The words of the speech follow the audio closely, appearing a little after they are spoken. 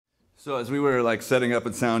So as we were like setting up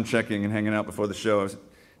and sound checking and hanging out before the show, I was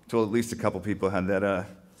told at least a couple people had that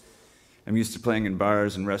I'm used to playing in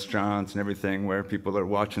bars and restaurants and everything where people are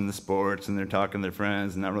watching the sports and they're talking to their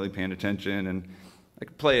friends and not really paying attention. And I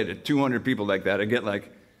could play it at 200 people like that. I get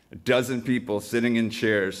like a dozen people sitting in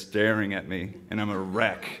chairs staring at me, and I'm a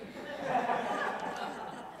wreck.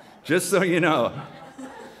 Just so you know.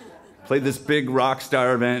 Played this big rock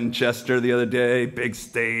star event in Chester the other day, big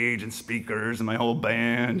stage and speakers and my whole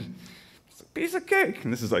band. It's a piece of cake.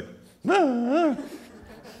 And this is like, ah.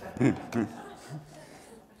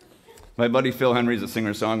 My buddy Phil Henry's a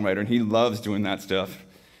singer-songwriter, and he loves doing that stuff.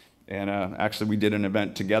 And actually, we did an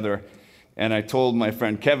event together, and I told my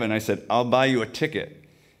friend Kevin, I said, I'll buy you a ticket,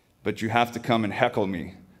 but you have to come and heckle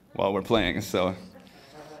me while we're playing. So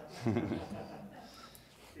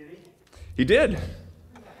he did.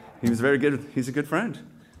 He was very good. He's a good friend.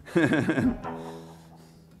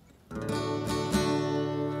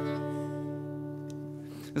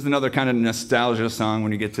 This is another kind of nostalgia song.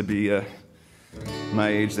 When you get to be my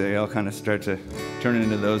age, they all kind of start to turn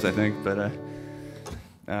into those, I think. But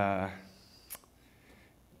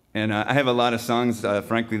and I have a lot of songs,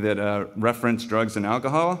 frankly, that reference drugs and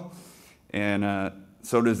alcohol, and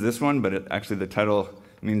so does this one. But actually, the title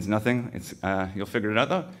means nothing. It's you'll figure it out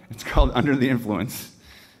though. It's called "Under the Influence."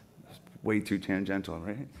 Way too tangential,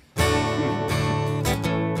 right?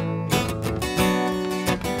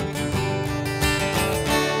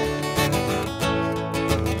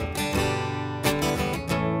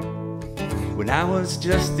 When I was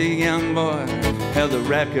just a young boy, held a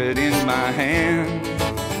record in my hand.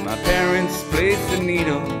 My parents placed the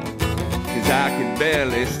needle, 'cause I could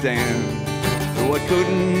barely stand. Though I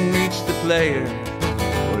couldn't reach the player,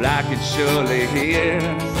 well, I could surely hear.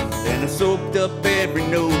 And I soaked up every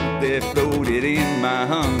note that floated in my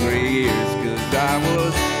hungry ears, 'cause I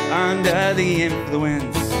was under the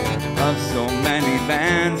influence of so many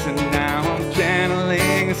bands. And now I'm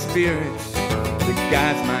channeling a spirit that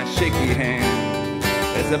guides my shaky hand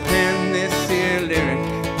as I pen this here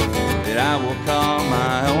lyric that I will call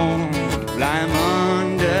my own. Well, I'm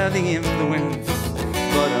under the influence,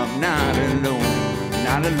 but I'm not alone,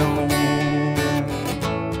 not alone.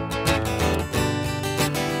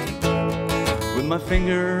 My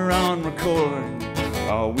finger on record,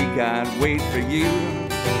 all we got wait for you.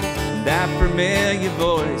 And that familiar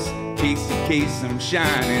voice, case to case I'm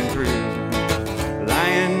shining through.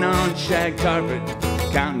 Lying on shag carpet,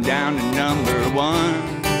 counting down to #1.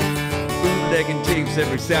 Bootlegging tapes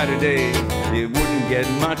every Saturday, it wouldn't get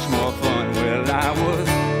much more fun. Well, I was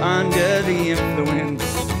under the influence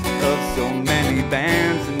of so many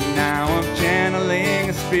bands, and now I'm channeling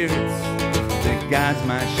a spirit that guides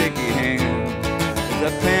my shaky hand. I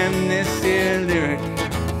pen this here lyric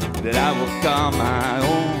that I will call my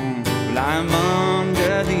own. Well, I'm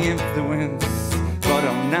under the influence, but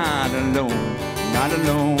I'm not alone, not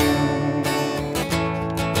alone.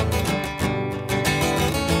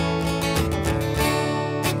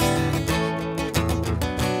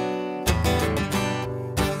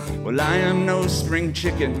 Well, I am no spring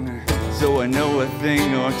chicken, so I know a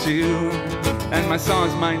thing or two. And my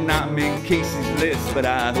songs might not make Casey's list, but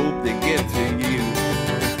I hope they get to you.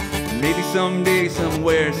 Maybe someday,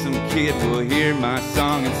 somewhere, some kid will hear my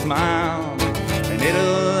song and smile, and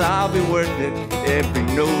it'll all be worth it, every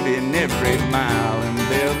note in every mile. And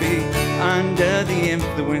they'll be under the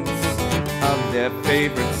influence of their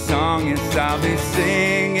favorite song. Yes, I'll be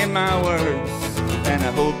singing my words, and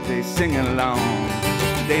I hope they sing along.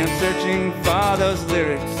 Today I'm searching for those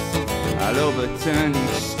lyrics, I'll overturn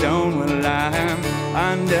each stone. Well, I'm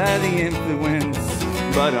under the influence,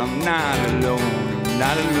 but I'm not alone,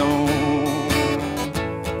 not alone.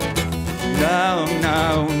 No,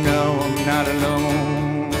 no, no, I'm not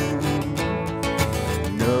alone.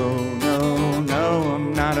 No, no, no,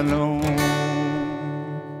 I'm not alone.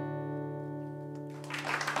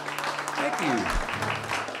 Thank you.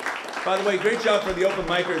 By the way, great job for the open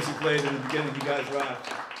micers who played in the beginning. You guys rock.